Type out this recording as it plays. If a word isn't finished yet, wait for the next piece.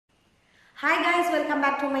Hi guys, welcome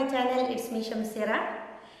back to my channel. It's me Shamseera.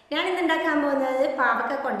 ഞാൻ ഇന്ന് ഉണ്ടാക്കാൻ പോകുന്നത്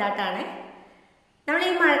പാവക്ക കൊണ്ടാട്ടാണ്. നമ്മൾ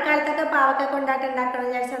ഈ മഴക്കാലത്തൊക്കെ പാവക്ക കൊണ്ടാട്ടം ഉണ്ടാക്കണം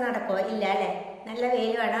വിചാരിച്ചാൽ നടക്കുമോ? ഇല്ല അല്ലേ? നല്ല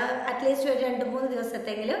വെയിൽ വേണം. അറ്റ്ലീസ്റ്റ് ഒരു 2-3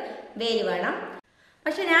 ദിവസത്തെങ്കിലും വെയിൽ വേണം.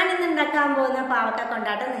 പക്ഷെ ഞാൻ ഇന്ന് ഉണ്ടാക്കാൻ പോകുന്ന പാവക്ക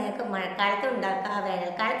കൊണ്ടാട്ടം നിങ്ങൾക്ക് മഴക്കാലത്ത് ഉണ്ടാക്കാം,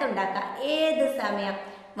 വേനൽക്കാലത്ത് ഉണ്ടാക്കാം, ഏത് സമയം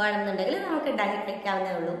വേണമെന്നുണ്ടെങ്കിൽ നമുക്ക് ഉണ്ടാക്കി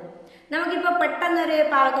കഴിക്കാവുന്നേ ഉള്ളൂ. നമുക്കിപ്പോൾ പെട്ടെന്നൊരു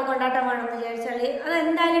പാവക്ക കൊണ്ടാട്ടം വേണമെന്ന് വിചാരിച്ചാൽ അത്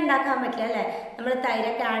എന്തായാലും ഉണ്ടാക്കാൻ പറ്റില്ല അല്ലേ? നമ്മൾ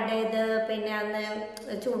തൈരൊക്കെ ആഡ് ചെയ്ത് പിന്നെ ഒന്ന്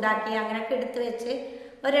ചൂടാക്കി അങ്ങനെയൊക്കെ എടുത്ത് വെച്ച്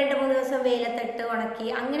ഒരു 2-3 ദിവസം വെയിലത്തിട്ട് ഉണക്കി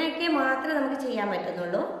അങ്ങനെയൊക്കെ മാത്രമേ നമുക്ക് ചെയ്യാൻ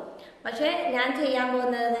പറ്റുന്നുള്ളൂ. പക്ഷേ ഞാൻ ചെയ്യാൻ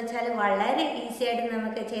പോകുന്നതെന്ന് വെച്ചാൽ വളരെ ഈസി ആയിട്ട്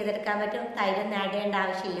നമുക്ക് ചെയ്തെടുക്കാൻ പറ്റും. തൈരൊന്നും ആഡ് ചെയ്യേണ്ട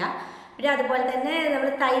ആവശ്യമില്ല. പിന്നെ അതുപോലെ തന്നെ നമ്മൾ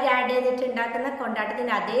തൈര് ആഡ് ചെയ്തിട്ട് ഉണ്ടാക്കുന്ന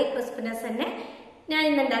കൊണ്ടാട്ടത്തിൻ്റെ അതേ ക്രിസ്പിനെസ് തന്നെ ഞാൻ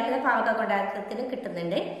ഇന്ന് ഉണ്ടാക്കുന്ന പാവക്ക കൊണ്ടാട്ടത്തിന്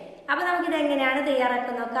കിട്ടുന്നുണ്ട്. അപ്പോൾ നമുക്കിത് എങ്ങനെയാണ്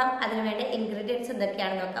തയ്യാറാക്കാൻ നോക്കാം. അതിനുവേണ്ട ഇൻഗ്രീഡിയൻസ്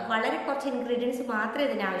എന്തൊക്കെയാണെന്ന് നോക്കാം. വളരെ കുറച്ച് ഇൻഗ്രീഡിയൻസ് മാത്രമേ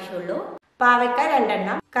ഇതിന് ആവശ്യമുള്ളൂ. പാവക്ക 2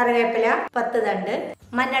 എണ്ണം, കറിവേപ്പില 10 തണ്ട്,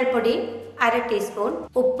 മഞ്ഞൾപ്പൊടി 1/2 ടീസ്പൂൺ,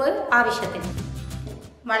 ഉപ്പ് ആവശ്യത്തിന്.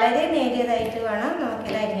 വളരെ നേരിയതായിട്ട് വേണം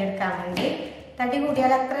നമുക്കിത് അരിഞ്ഞെടുക്കാൻ വേണ്ടി. തടി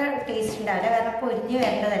കൂടിയാൽ അത്ര ടേസ്റ്റ് ഉണ്ടാവില്ല, കാരണം പൊരിഞ്ഞ്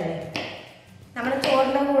വരേണ്ടതല്ലേ. നമ്മൾ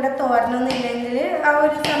ചോറിൻ്റെ കൂടെ തോരനൊന്നും ഇല്ലെങ്കിൽ ആ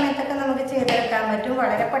ഒരു സമയത്തൊക്കെ നമുക്ക് ചെയ്തെടുക്കാൻ പറ്റും.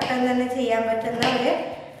 വളരെ പെട്ടെന്ന് തന്നെ ചെയ്യാൻ പറ്റുന്ന ഒരു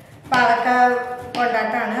പാവക്ക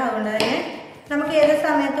കൊണ്ടാട്ടമാണ്. അതുകൊണ്ട് തന്നെ നമുക്ക് ഏത്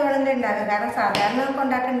സമയത്ത് വേണമെങ്കിലും ഉണ്ടാക്കാം. കാരണം സാധാരണ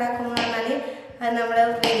കൊണ്ടാട്ടം ഉണ്ടാക്കുമ്പോൾ പറഞ്ഞാൽ അത് നമ്മൾ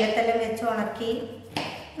വെയിലത്തെല്ലാം വെച്ച് ഉണക്കി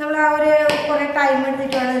നമ്മൾ ആ ഒരു കുറേ ടൈം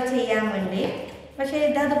എടുത്തിട്ട് വേണം ചെയ്യാൻ വേണ്ടി. പക്ഷേ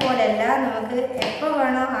ഇതതുപോലെയല്ല, നമുക്ക് എപ്പോൾ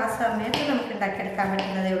വേണോ ആ സമയത്ത് നമുക്ക് ഉണ്ടാക്കിയെടുക്കാൻ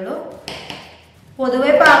പറ്റുന്നതേ ഉള്ളൂ.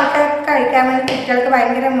 പൊതുവെ പാവക്ക കഴിക്കാൻ വേണ്ടി കുട്ടികൾക്ക്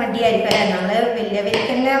ഭയങ്കര മടിയായിരിക്കും അല്ലേ? നമ്മൾ വലിയവർക്ക്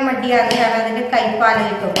തന്നെ മടിയാണ്, കാരണം അതിൻ്റെ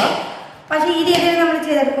കൈപ്പാലോചിക്കുമ്പോൾ. പക്ഷേ ഈ രീതിയിൽ നമ്മൾ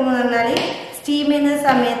ചെയ്തെടുക്കുമ്പോൾ എന്ന് പറഞ്ഞാൽ സ്റ്റീം ചെയ്യുന്ന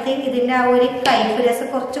സമയത്ത് ഇതിൻ്റെ ആ ഒരു കയ്പ്പ് രസം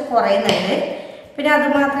കുറച്ച് കുറയുന്നുണ്ട്. പിന്നെ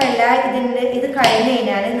അതുമാത്രമല്ല, ഇത് കഴിഞ്ഞ്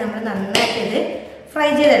കഴിഞ്ഞാൽ നമ്മൾ നന്നായിട്ട് ഇത് ഫ്രൈ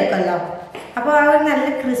ചെയ്തെടുക്കുമല്ലോ. അപ്പോൾ ആ ഒരു നല്ല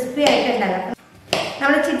ക്രിസ്പി ആയിട്ടുണ്ടാകും.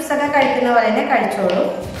 നമ്മൾ ചിപ്സൊക്കെ കഴിക്കുന്ന പോലെ തന്നെ കഴിച്ചോളൂ.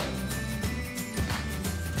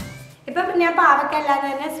 ഇപ്പം ഞാൻ പാവക്ക അല്ലാതെ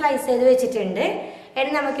തന്നെ സ്ലൈസ് ചെയ്ത് വെച്ചിട്ടുണ്ട്.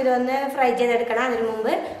 ഇനി നമുക്കിതൊന്ന് ഫ്രൈ ചെയ്തെടുക്കണം. അതിന്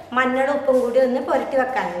മുമ്പ് മഞ്ഞളും ഉപ്പും കൂടി ഒന്ന് പുരട്ടി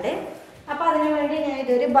വെക്കാനുണ്ട്. അപ്പോൾ അതിനു വേണ്ടി ഞാൻ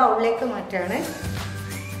ഇതൊരു ബൗളിലേക്ക് മാറ്റുകയാണ്.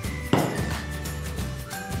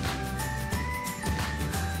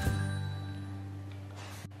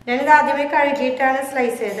 ഞാനിത് ആദ്യമേ കഴുകിയിട്ടാണ്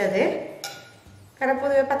സ്ലൈസ് ചെയ്തത്. കാരണം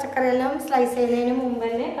പൊതുവെ പച്ചക്കറിയെല്ലാം സ്ലൈസ് ചെയ്യുന്നതിന് മുമ്പ്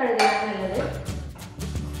തന്നെ കഴുകിയാണ് നല്ലത്.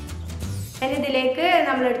 ഞാൻ ഇതിലേക്ക്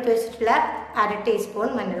നമ്മൾ എടുത്തു വെച്ചിട്ടുള്ള 1/2 ടീസ്പൂൺ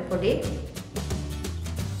മഞ്ഞൾപ്പൊടി,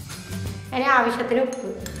 അതിന് ആവശ്യത്തിന് ഉപ്പ്,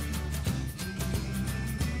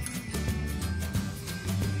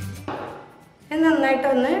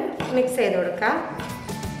 നന്നായിട്ടൊന്ന് മിക്സ് ചെയ്ത് കൊടുക്കാം.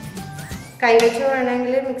 കൈവച്ച്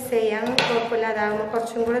വേണമെങ്കിൽ മിക്സ് ചെയ്യാം, കുഴപ്പമില്ല. അതാകുമ്പോൾ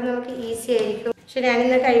കുറച്ചും കൂടെ നമുക്ക് ഈസി ആയിരിക്കും. പക്ഷെ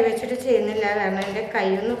ഞാനിന്ന് കൈവച്ചിട്ട് ചെയ്യുന്നില്ല, കാരണം എൻ്റെ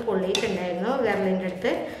കൈയൊന്ന് പൊള്ളിയിട്ടുണ്ടായിരുന്നു വിരലിൻ്റെ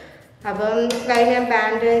അടുത്ത്. അപ്പം കൈ ഞാൻ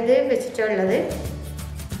ബാൻഡ് ചെയ്ത് വെച്ചിട്ടുള്ളത്.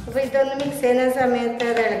 അപ്പോൾ ഇതൊന്ന് മിക്സ് ചെയ്യുന്ന സമയത്ത്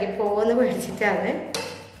അത് ഇളകി പോകുമെന്ന് പേടിച്ചിട്ടാണ്.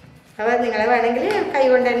 അപ്പോൾ നിങ്ങൾ വേണമെങ്കിൽ കൈ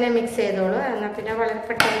കൊണ്ട് തന്നെ മിക്സ് ചെയ്തോളൂ, എന്നാൽ പിന്നെ വളരെ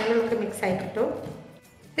പെട്ടെന്ന് നമുക്ക് മിക്സായി കിട്ടും.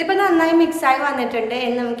 ഇതിപ്പോൾ നന്നായി മിക്സായി വന്നിട്ടുണ്ട്.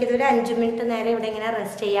 എന്ന് നമുക്കിതൊരു 5 മിനിറ്റ് നേരം ഇവിടെ ഇങ്ങനെ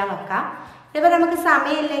റെസ്റ്റ് ചെയ്യാൻ വെക്കാം. ഇതിപ്പോൾ നമുക്ക്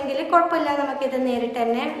സമയമില്ലെങ്കിൽ കുഴപ്പമില്ല, നമുക്കിത് നേരിട്ട്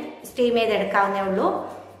തന്നെ സ്റ്റീം ചെയ്തെടുക്കാവുന്നേ ഉള്ളൂ.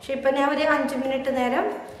 പക്ഷെ ഇപ്പം ഞാൻ ഒരു 5 മിനിറ്റ് നേരം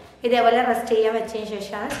ഇതേപോലെ റെസ്റ്റ് ചെയ്യാൻ വെച്ചതിന്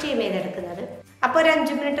ശേഷമാണ് സ്റ്റീം ചെയ്തെടുക്കുന്നത്. അപ്പോൾ ഒരു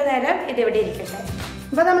 5 മിനിറ്റ് നേരം ഇതിവിടെ ഇരിക്കട്ടെ.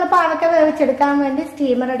 ഇപ്പോൾ നമ്മൾ പാവക്ക വേവിച്ചെടുക്കാൻ വേണ്ടി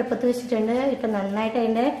സ്റ്റീമർ അടുപ്പത്ത് വെച്ചിട്ടുണ്ട്. ഇപ്പം നന്നായിട്ട്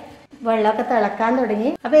അതിൻ്റെ വെള്ളമൊക്കെ തിളക്കാൻ തുടങ്ങി.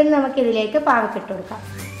 അപ്പോൾ ഇനി നമുക്ക് ഇതിലേക്ക് പാവക്ക ഇട്ട് കൊടുക്കാം.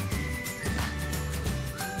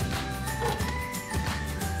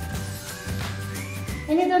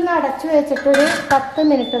 ഇനി ഇതൊന്ന് അടച്ചു വെച്ചിട്ടൊരു 10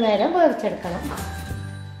 മിനിറ്റ് നേരം വേവിച്ചെടുക്കണം.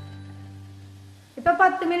 ഇപ്പം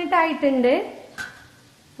 10 മിനിറ്റ് ആയിട്ടുണ്ട്.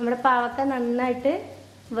 നമ്മുടെ പാവക്ക നന്നായിട്ട്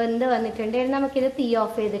വെന്ത് വന്നിട്ടുണ്ട്. ഇനി നമുക്കിത് തീ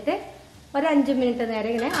ഓഫ് ചെയ്തിട്ട് ഒരു 5 മിനിറ്റ് നേരം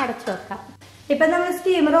ഇങ്ങനെ അടച്ചു വെക്കാം. ഇപ്പം നമ്മൾ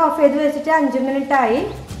സ്റ്റീമർ ഓഫ് ചെയ്ത് വെച്ചിട്ട് 5 മിനിറ്റ് ആയി.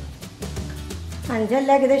 5 അല്ല,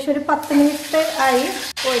 ഏകദേശം ഒരു 10 മിനിറ്റ് ആയി.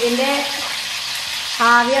 ഇതിൻ്റെ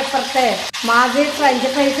ആവി അപ്പുറത്തെ മാജി ഫ്രഞ്ച്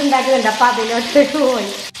ഫ്രൈസ് ഉണ്ടാക്കുന്നുണ്ട്, അപ്പം അതിലോട്ട് പോയി.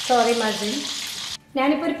 സോറി മാജി.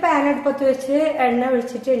 ഞാനിപ്പോൾ ഒരു പാൻ അടുപ്പത്ത് വെച്ച് എണ്ണ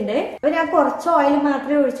ഒഴിച്ചിട്ടുണ്ട്. അപ്പോൾ ഞാൻ കുറച്ച് ഓയിൽ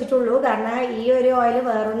മാത്രമേ ഒഴിച്ചിട്ടുള്ളൂ, കാരണം ഈ ഒരു ഓയിൽ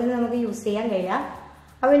വേറൊന്നും നമുക്ക് യൂസ് ചെയ്യാൻ കഴിയില്ല.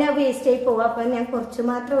 അപ്പോൾ ഞാൻ വേസ്റ്റ് ആയി പോവുക. അപ്പോൾ ഞാൻ കുറച്ച്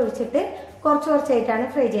മാത്രം ഒഴിച്ചിട്ട് കുറച്ചായിട്ടാണ്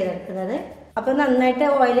ഫ്രൈ ചെയ്തെടുക്കുന്നത്. അപ്പോൾ നന്നായിട്ട്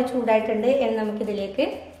ഓയിൽ ചൂടായിട്ടുണ്ട്. എന്ന് നമുക്കിതിലേക്ക്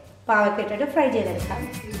പാവക്ക ഇട്ടിട്ട് ഫ്രൈ ചെയ്തെടുക്കാം.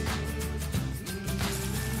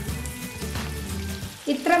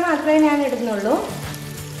 ഇത്ര മാത്രമേ ഞാൻ ഇടുന്നുള്ളൂ.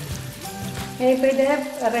 ഇനിയിപ്പോൾ ഇത്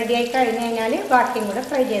റെഡിയായി കഴിഞ്ഞ് കഴിഞ്ഞാൽ ബാക്കിയും കൂടെ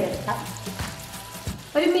ഫ്രൈ ചെയ്തെടുക്കാം.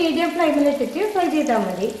 ഒരു മീഡിയം ഫ്ലെയിമിലിട്ടിട്ട് ഫ്രൈ ചെയ്താൽ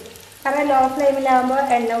മതി, കാരണം ലോ ഫ്ലെയിമിലാകുമ്പോൾ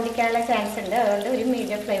എണ്ണ കുടിക്കാനുള്ള ചാൻസ് ഉണ്ട്. അതുകൊണ്ട് ഒരു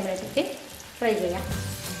മീഡിയം ഫ്ലെയിമിലിട്ടിട്ട് ഫ്രൈ ചെയ്യാം.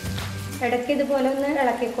 ഇടയ്ക്ക് ഇതുപോലെ ഒന്ന്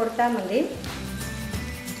ഇളക്കി കൊടുത്താൽ മതി.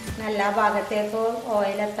 എല്ലാ ഭാഗത്തേക്കും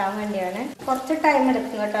ഓയിൽ എത്താൻ വേണ്ടിയാണ്. കുറച്ച് ടൈം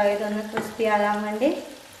എടുക്കും കേട്ടോ ഇതൊന്ന് ക്രിസ്പി ആകാൻ വേണ്ടി.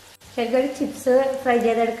 ശരിക്കും ഒരു ചിപ്സ് ഫ്രൈ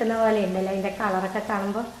ചെയ്തെടുക്കുന്ന പോലെ ഉണ്ടല്ലോ അതിൻ്റെ കളറൊക്കെ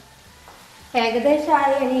കാണുമ്പോൾ. ഏകദേശം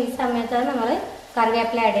ആയി. ഇനി ഈ സമയത്താണ് നമ്മൾ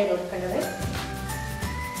കറിവേപ്പില ആഡ് ചെയ്ത് കൊടുക്കേണ്ടത്.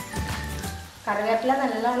 കറിവേപ്പില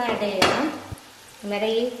നല്ലോണം ആഡ് ചെയ്യണം. അന്നേരം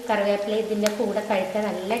ഈ കറിവേപ്പില ഇതിൻ്റെ കൂടെ കഴിക്കാൻ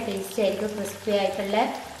നല്ല ടേസ്റ്റി ആയിരിക്കും. ക്രിസ്പി ആയിട്ടുള്ള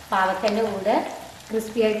പാവക്കൻ്റെ കൂടെ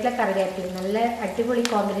ക്രിസ്പി ആയിട്ടുള്ള കറിവേപ്പില നല്ല അടിപൊളി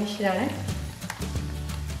കോമ്പിനേഷനാണ്.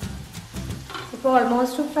 ഇപ്പോൾ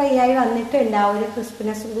ഓൾമോസ്റ്റ് ഫ്രൈ ആയി വന്നിട്ടുണ്ട്. ആ ഒരു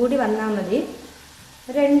ക്രിസ്പിനെസ് കൂടി വന്നാൽ മതി.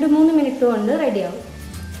 2-3 മിനിറ്റ് കൊണ്ട് റെഡിയാവും.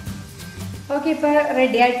 ഓക്കെ, ഇപ്പോൾ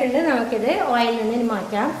റെഡി ആയിട്ടുണ്ട്. നമുക്കിത് ഓയിലിൽ നിന്ന്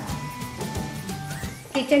മാറ്റാം.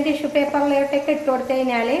 കിച്ചൺ ടിഷ്യൂ പേപ്പറിലോട്ടൊക്കെ ഇട്ട് കൊടുത്തു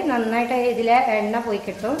കഴിഞ്ഞാൽ നന്നായിട്ട് ഇതിലെ എണ്ണ പോയി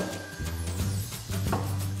കിട്ടും.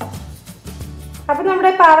 അപ്പം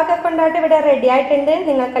നമ്മുടെ പാവക്ക കൊണ്ടാട്ടം ഇവിടെ റെഡി ആയിട്ടുണ്ട്.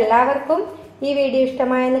 നിങ്ങൾക്ക് എല്ലാവർക്കും ഈ വീഡിയോ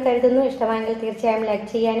ഇഷ്ടമായെന്ന് കരുതുന്നു. ഇഷ്ടമായെങ്കിൽ തീർച്ചയായും ലൈക്ക്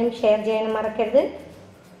ചെയ്യാനും ഷെയർ ചെയ്യാനും മറക്കരുത്.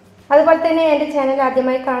 അതുപോലെ തന്നെ എൻ്റെ ചാനൽ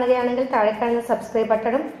ആദ്യമായി കാണുകയാണെങ്കിൽ താഴെ കാണുന്ന സബ്സ്ക്രൈബ്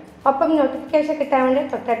ബട്ടണും ഒപ്പം നോട്ടിഫിക്കേഷൻ കിട്ടാൻ വേണ്ടി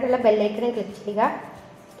തൊട്ടടുത്തുള്ള ബെല്ലൈക്കണും ക്ലിക്ക് ചെയ്യുക.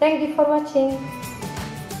 Thank you for watching.